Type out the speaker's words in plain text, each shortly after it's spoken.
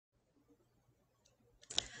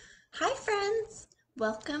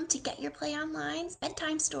Welcome to Get Your Play Online's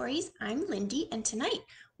Bedtime Stories. I'm Lindy, and tonight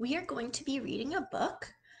we are going to be reading a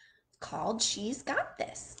book called She's Got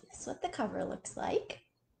This. This is what the cover looks like.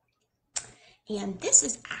 And this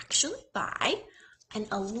is actually by an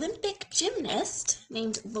Olympic gymnast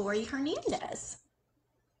named Laurie Hernandez.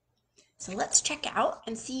 So let's check out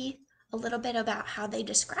and see a little bit about how they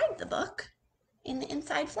describe the book in the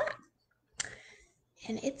inside flap.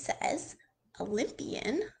 And it says,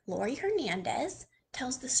 Olympian Laurie Hernandez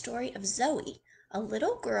tells the story of Zoe, a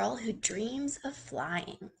little girl who dreams of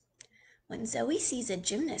flying. When Zoe sees a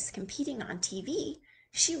gymnast competing on TV,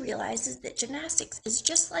 she realizes that gymnastics is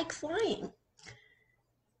just like flying.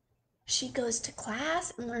 She goes to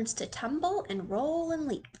class and learns to tumble and roll and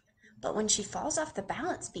leap. But when she falls off the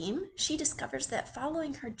balance beam, she discovers that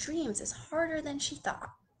following her dreams is harder than she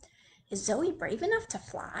thought. Is Zoe brave enough to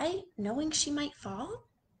fly, knowing she might fall?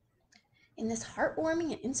 In this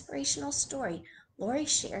heartwarming and inspirational story, Laurie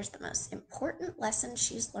shares the most important lesson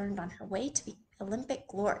she's learned on her way to Olympic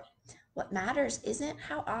glory. What matters isn't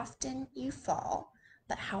how often you fall,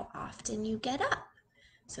 but how often you get up.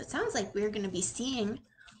 So it sounds like we're going to be seeing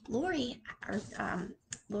Laurie's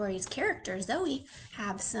character, Zoe,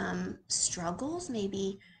 have some struggles.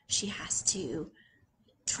 Maybe she has to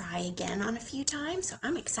try again on a few times. So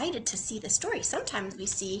I'm excited to see the story. Sometimes we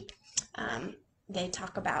see they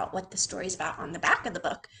talk about what the story's about on the back of the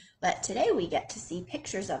book, but today we get to see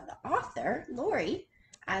pictures of the author, Laurie,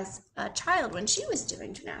 as a child when she was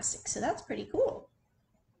doing gymnastics. So that's pretty cool.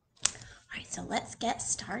 All right, so let's get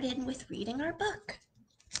started with reading our book.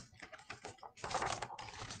 All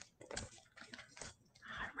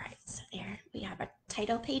right, so there we have a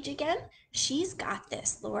title page again. She's Got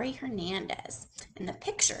This, Laurie Hernandez. And the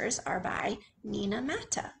pictures are by Nina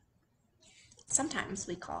Mata. Sometimes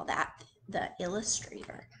we call that the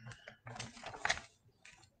illustrator.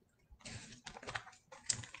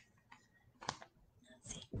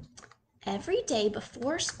 Let's see. Every day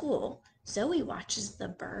before school, Zoe watches the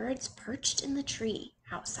birds perched in the tree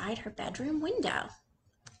outside her bedroom window.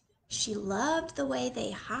 She loved the way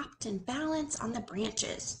they hopped and balanced on the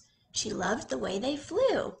branches. She loved the way they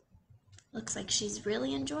flew. Looks like she's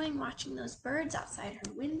really enjoying watching those birds outside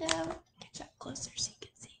her window. Catch up closer so you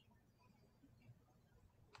can see.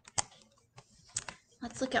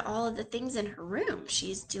 Let's look at all of the things in her room.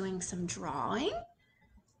 She's doing some drawing.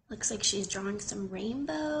 Looks like she's drawing some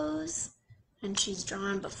rainbows. And she's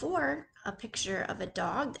drawn before a picture of a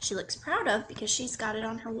dog that she looks proud of because she's got it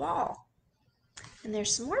on her wall. And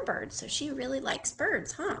there's some more birds, so she really likes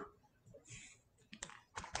birds, huh?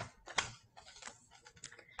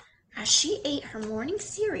 As she ate her morning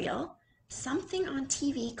cereal, something on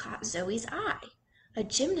TV caught Zoe's eye. A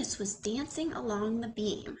gymnast was dancing along the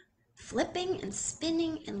beam, flipping and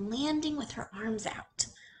spinning and landing with her arms out,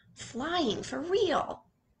 flying for real.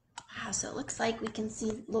 Wow, so it looks like we can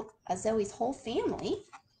see Zoe's whole family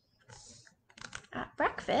at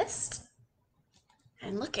breakfast.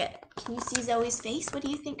 And can you see Zoe's face? What do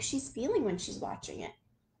you think she's feeling when she's watching it?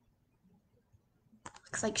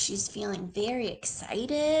 Looks like she's feeling very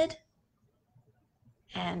excited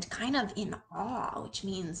and kind of in awe, which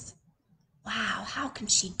means, wow, how can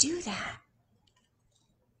she do that?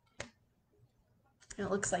 And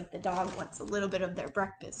it looks like the dog wants a little bit of their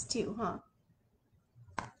breakfast too, huh?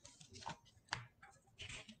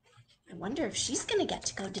 I wonder if she's going to get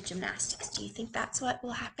to go to gymnastics. Do you think that's what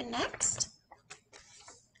will happen next?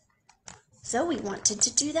 Zoe wanted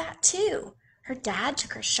to do that too. Her dad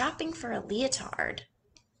took her shopping for a leotard.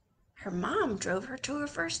 Her mom drove her to her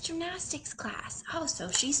first gymnastics class. Oh, so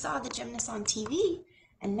she saw the gymnast on TV,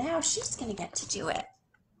 and now she's going to get to do it.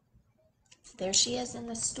 So there she is in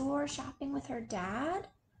the store shopping with her dad.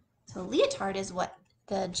 So a leotard is what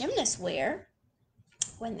the gymnasts wear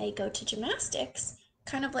when they go to gymnastics,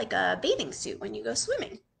 kind of like a bathing suit when you go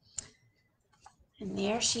swimming. And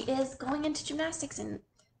there she is going into gymnastics, and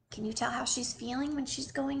can you tell how she's feeling when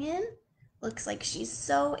she's going in? Looks like she's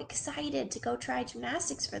so excited to go try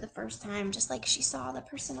gymnastics for the first time, just like she saw the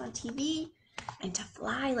person on TV, and to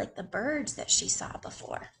fly like the birds that she saw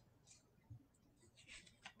before.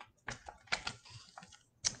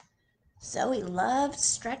 Zoe loved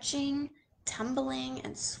stretching, tumbling,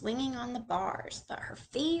 and swinging on the bars, but her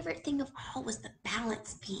favorite thing of all was the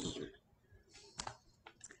balance beam.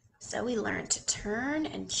 Zoe learned to turn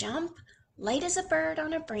and jump light as a bird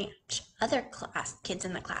on a branch. Other kids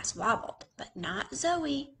in the class wobbled, but not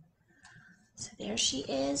Zoe. So there she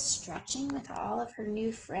is, stretching with all of her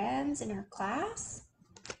new friends in her class.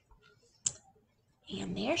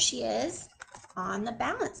 And there she is on the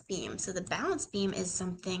balance beam. So the balance beam is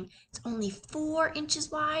something, it's only 4 inches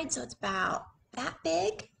wide, so it's about that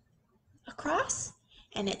big across.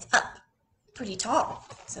 and it's up pretty tall,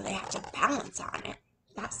 so they have to balance on it.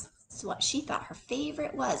 That's what she thought her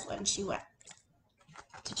favorite was when she went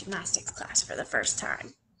to gymnastics class for the first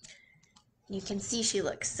time. You can see she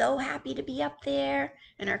looks so happy to be up there,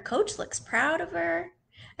 and her coach looks proud of her.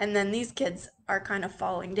 And then these kids are kind of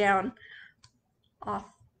falling down off.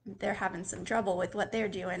 They're having some trouble with what they're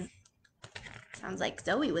doing. Sounds like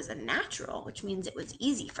Zoe was a natural, which means it was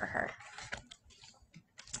easy for her.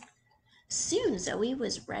 Soon Zoe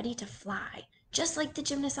was ready to fly, just like the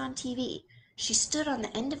gymnast on TV. She stood on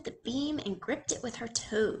the end of the beam and gripped it with her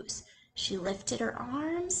toes. She lifted her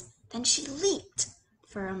arms, then she leaped.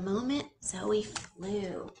 For a moment, Zoe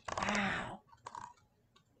flew. Wow.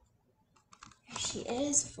 There she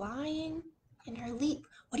is, flying in her leap.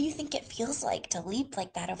 What do you think it feels like to leap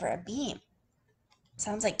like that over a beam?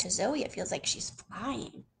 Sounds like to Zoe it feels like she's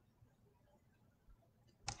flying.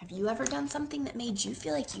 Have you ever done something that made you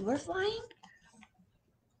feel like you were flying?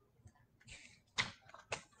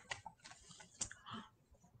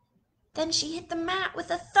 Then she hit the mat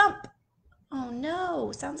with a thump. Oh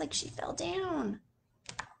no, sounds like she fell down.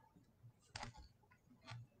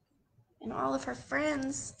 And all of her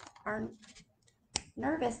friends are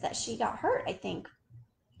nervous that she got hurt, I think.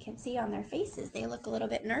 You can see on their faces, they look a little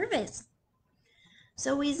bit nervous.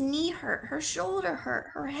 Zoe's knee hurt, her shoulder hurt,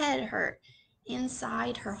 her head hurt.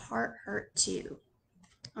 Inside, her heart hurt too.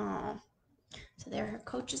 Oh, so there her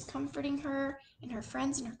coach is comforting her, and her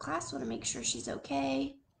friends in her class want to make sure she's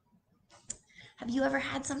okay. Have you ever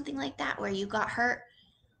had something like that where you got hurt,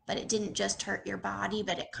 but it didn't just hurt your body,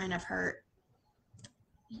 but it kind of hurt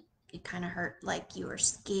like you were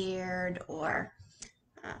scared or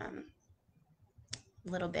a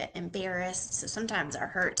little bit embarrassed? So sometimes our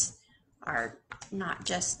hurts are not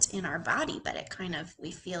just in our body, but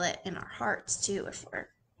we feel it in our hearts too if we're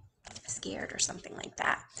scared or something like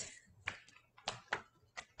that.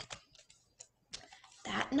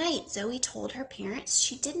 That night, Zoe told her parents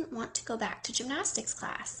she didn't want to go back to gymnastics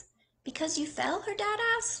class. Because you fell, her dad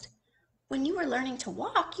asked. When you were learning to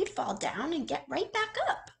walk, you'd fall down and get right back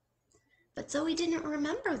up. But Zoe didn't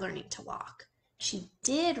remember learning to walk. She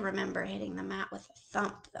did remember hitting the mat with a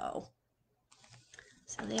thump, though.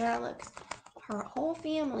 So there, look, her whole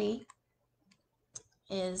family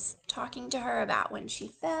is talking to her about when she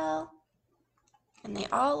fell, and they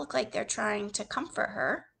all look like they're trying to comfort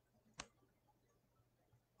her.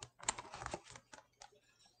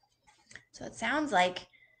 So it sounds like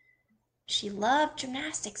she loved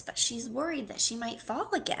gymnastics, but she's worried that she might fall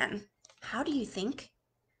again. How do you think?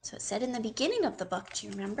 So it said in the beginning of the book, do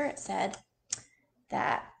you remember? It said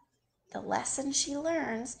that the lesson she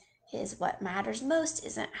learns is what matters most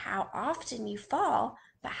isn't how often you fall,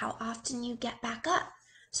 but how often you get back up.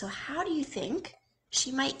 So how do you think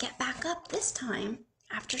she might get back up this time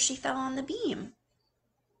after she fell on the beam?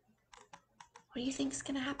 What do you think is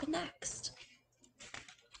going to happen next?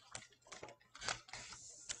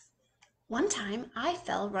 One time I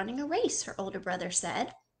fell running a race, her older brother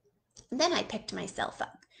said. Then I picked myself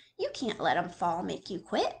up. You can't let 'em fall make you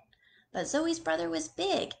quit. But Zoe's brother was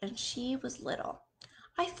big and she was little.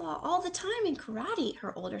 I fall all the time in karate,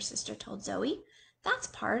 her older sister told Zoe. That's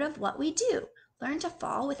part of what we do, learn to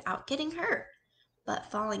fall without getting hurt.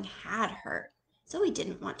 But falling had hurt. Zoe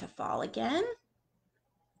didn't want to fall again.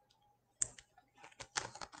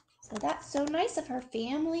 So that's so nice of her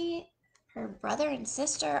family. Her brother and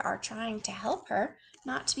sister are trying to help her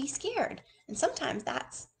not to be scared. And sometimes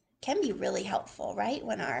that can be really helpful, right?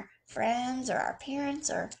 When our friends or our parents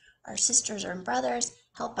or our sisters or brothers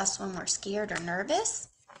help us when we're scared or nervous,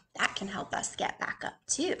 that can help us get back up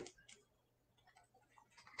too.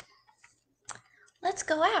 Let's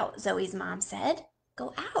go out, Zoe's mom said.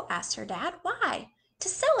 Go out, asked her dad. Why? To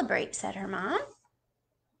celebrate, said her mom.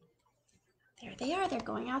 There they are, they're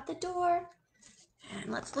going out the door.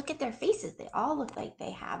 And let's look at their faces. They all look like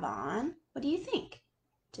they have on. What do you think?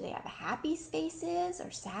 Do they have happy faces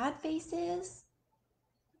or sad faces?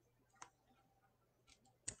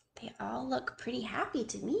 They all look pretty happy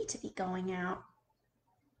to me to be going out.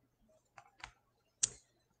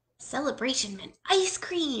 Celebration meant ice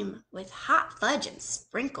cream with hot fudge and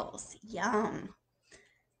sprinkles. Yum.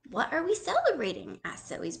 What are we celebrating? Asked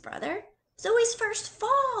Zoe's brother. Zoe's first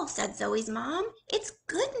fall, said Zoe's mom. It's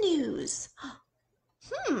good news.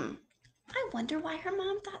 I wonder why her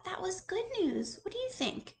mom thought that was good news. What do you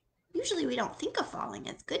think? Usually we don't think of falling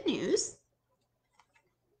as good news.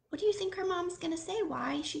 What do you think her mom's going to say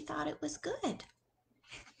why she thought it was good?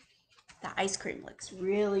 The ice cream looks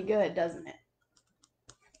really good, doesn't it?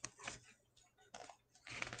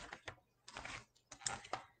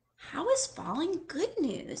 How is falling good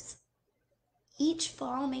news? Each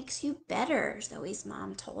fall makes you better, Zoe's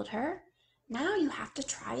mom told her. Now you have to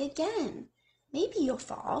try again. Maybe you'll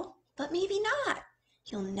fall, but maybe not.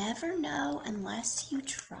 You'll never know unless you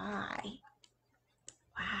try.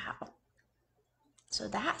 Wow. So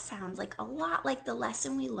that sounds like a lot like the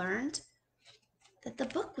lesson we learned that the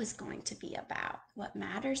book was going to be about. What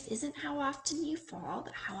matters isn't how often you fall,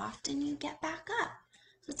 but how often you get back up.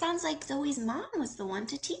 So it sounds like Zoe's mom was the one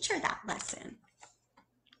to teach her that lesson.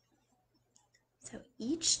 So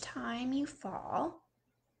each time you fall,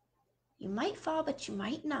 you might fall, but you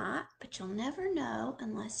might not, but you'll never know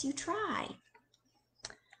unless you try.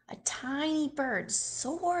 A tiny bird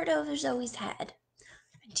soared over Zoe's head.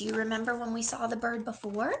 Do you remember when we saw the bird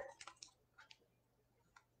before?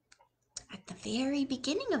 At the very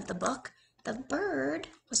beginning of the book, the bird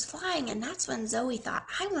was flying, and that's when Zoe thought,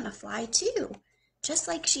 I want to fly too, just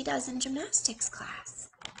like she does in gymnastics class.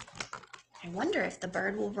 I wonder if the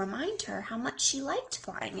bird will remind her how much she liked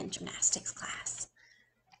flying in gymnastics class.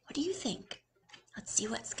 What do you think? Let's see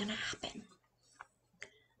what's going to happen.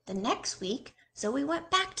 The next week, Zoe went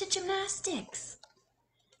back to gymnastics.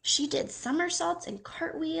 She did somersaults and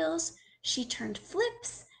cartwheels, she turned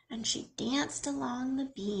flips, and she danced along the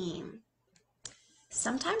beam.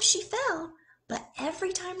 Sometimes she fell, but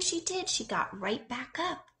every time she did, she got right back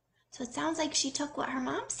up. So it sounds like she took what her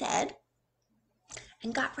mom said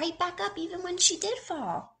and got right back up even when she did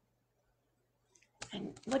fall.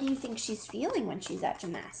 And what do you think she's feeling when she's at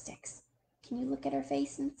gymnastics? Can you look at her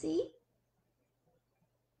face and see?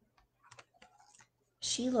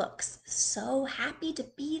 She looks so happy to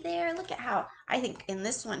be there. Look at how, I think in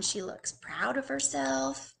this one, she looks proud of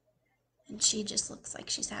herself. And she just looks like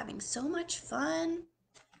she's having so much fun.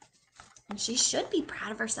 And she should be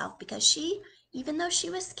proud of herself because she, even though she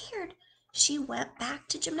was scared, she went back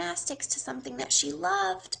to gymnastics, to something that she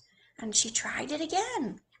loved, and she tried it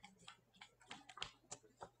again.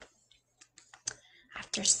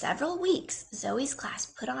 After several weeks, Zoe's class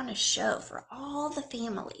put on a show for all the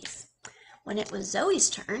families. When it was Zoe's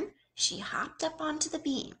turn, she hopped up onto the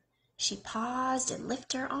beam. She paused and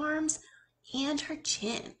lifted her arms and her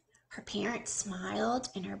chin. Her parents smiled,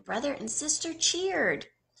 and her brother and sister cheered.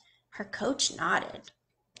 Her coach nodded.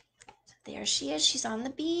 So there she is. She's on the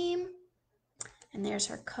beam. And there's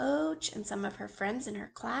her coach and some of her friends in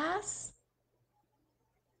her class.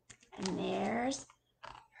 And there's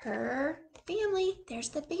her family. There's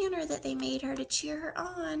the banner that they made her to cheer her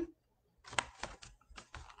on.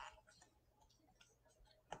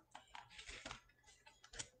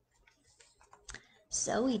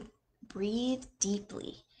 Zoe breathed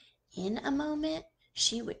deeply. In a moment,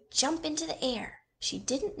 she would jump into the air. She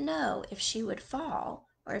didn't know if she would fall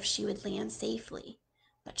or if she would land safely,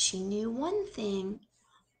 but she knew one thing.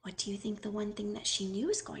 What do you think the one thing that she knew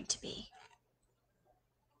was going to be?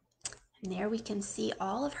 And there we can see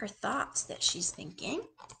all of her thoughts that she's thinking.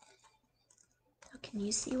 So can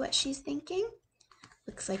you see what she's thinking?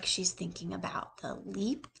 Looks like she's thinking about the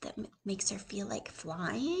leap that makes her feel like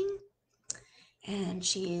flying. And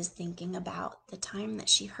she is thinking about the time that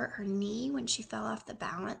she hurt her knee when she fell off the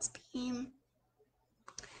balance beam.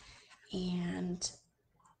 And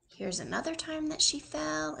here's another time that she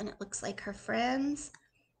fell, and it looks like her friends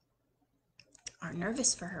are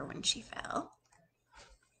nervous for her when she fell.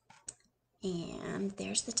 And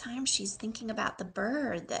there's the time she's thinking about the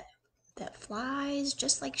bird that flies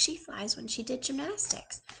just like she flies when she did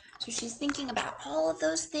gymnastics. So she's thinking about all of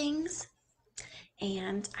those things.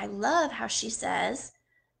 And I love how she says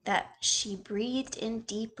that she breathed in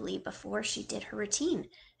deeply before she did her routine.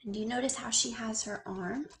 And do you notice how she has her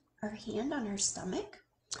hand on her stomach?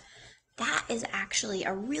 That is actually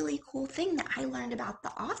a really cool thing that I learned about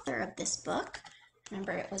the author of this book.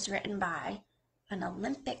 Remember, it was written by an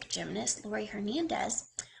Olympic gymnast, Laurie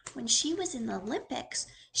Hernandez. When she was in the Olympics,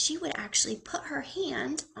 she would actually put her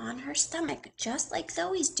hand on her stomach, just like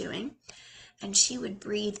Zoe's doing, and she would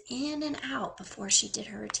breathe in and out before she did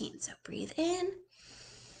her routine. So breathe in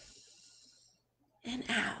and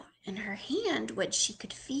out. And her hand, she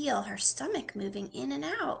could feel her stomach moving in and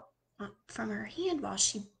out from her hand while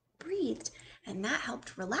she breathed. And that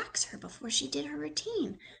helped relax her before she did her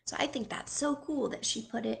routine. So I think that's so cool that she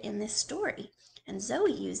put it in this story. And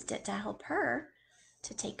Zoe used it to help her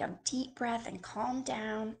to take a deep breath and calm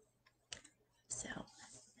down. So,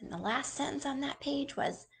 and the last sentence on that page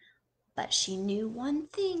was, but she knew one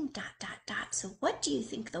thing, ... So what do you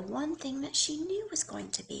think the one thing that she knew was going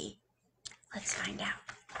to be? Let's find out.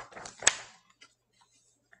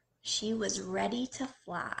 She was ready to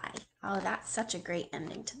fly. Oh, that's such a great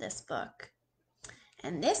ending to this book.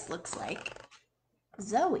 And this looks like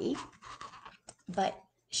Zoe, but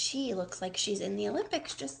She looks like she's in the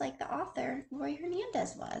Olympics, just like the author, Laurie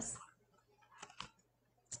Hernandez, was.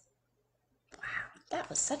 Wow, that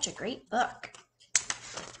was such a great book.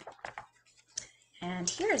 And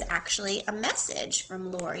here's actually a message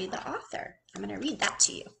from Laurie, the author. I'm going to read that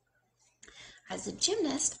to you. As a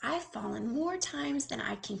gymnast, I've fallen more times than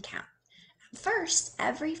I can count. At first,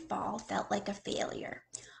 every fall felt like a failure.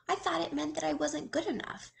 I thought it meant that I wasn't good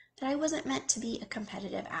enough, that I wasn't meant to be a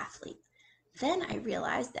competitive athlete. Then I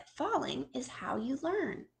realized that falling is how you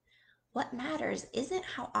learn. What matters isn't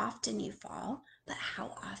how often you fall, but how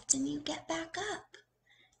often you get back up.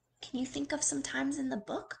 Can you think of some times in the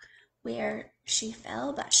book where she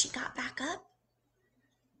fell, but she got back up?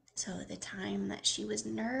 So the time that she was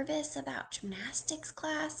nervous about gymnastics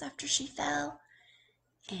class after she fell,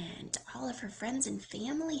 and all of her friends and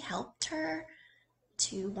family helped her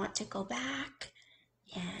to want to go back,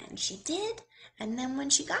 and she did. And then when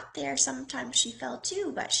she got there, sometimes she fell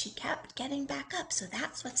too, but she kept getting back up. So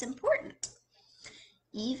that's what's important.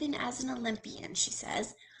 Even as an Olympian, she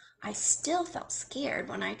says, I still felt scared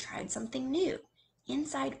when I tried something new,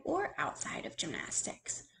 inside or outside of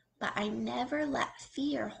gymnastics. But I never let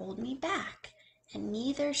fear hold me back, and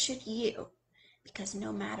neither should you, because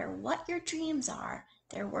no matter what your dreams are,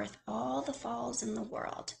 they're worth all the falls in the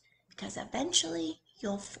world, because eventually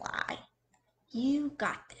you'll fly. You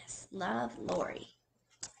got this. Love, Laurie.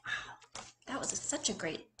 Wow, that was such a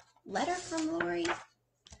great letter from Laurie.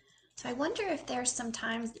 So I wonder if there's some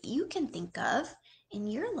times that you can think of in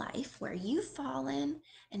your life where you've fallen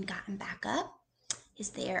and gotten back up. Is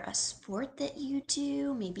there a sport that you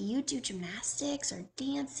do? Maybe you do gymnastics or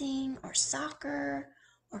dancing or soccer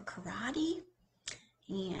or karate,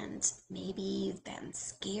 and maybe you've been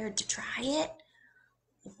scared to try it,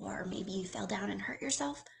 or maybe you fell down and hurt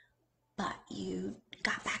yourself, but you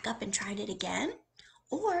got back up and tried it again.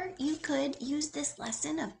 Or you could use this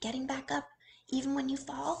lesson of getting back up even when you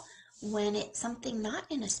fall, when it's something not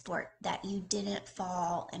in a sport that you didn't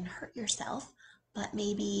fall and hurt yourself, but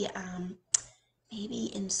maybe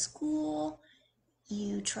in school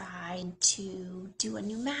you tried to do a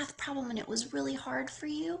new math problem and it was really hard for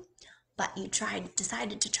you, but you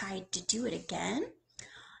decided to try to do it again.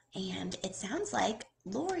 And it sounds like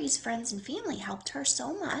Laurie's friends and family helped her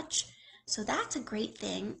so much. So that's a great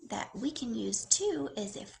thing that we can use too,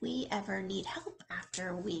 is if we ever need help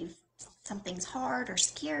after something's hard or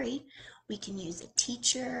scary, we can use a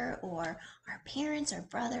teacher or our parents or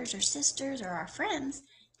brothers or sisters or our friends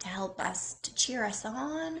to help us, to cheer us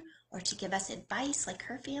on or to give us advice like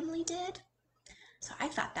her family did. So I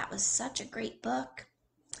thought that was such a great book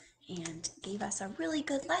and gave us a really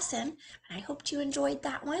good lesson. And I hoped you enjoyed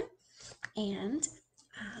that one. And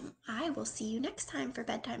I will see you next time for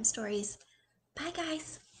bedtime stories. Bye,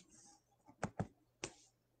 guys.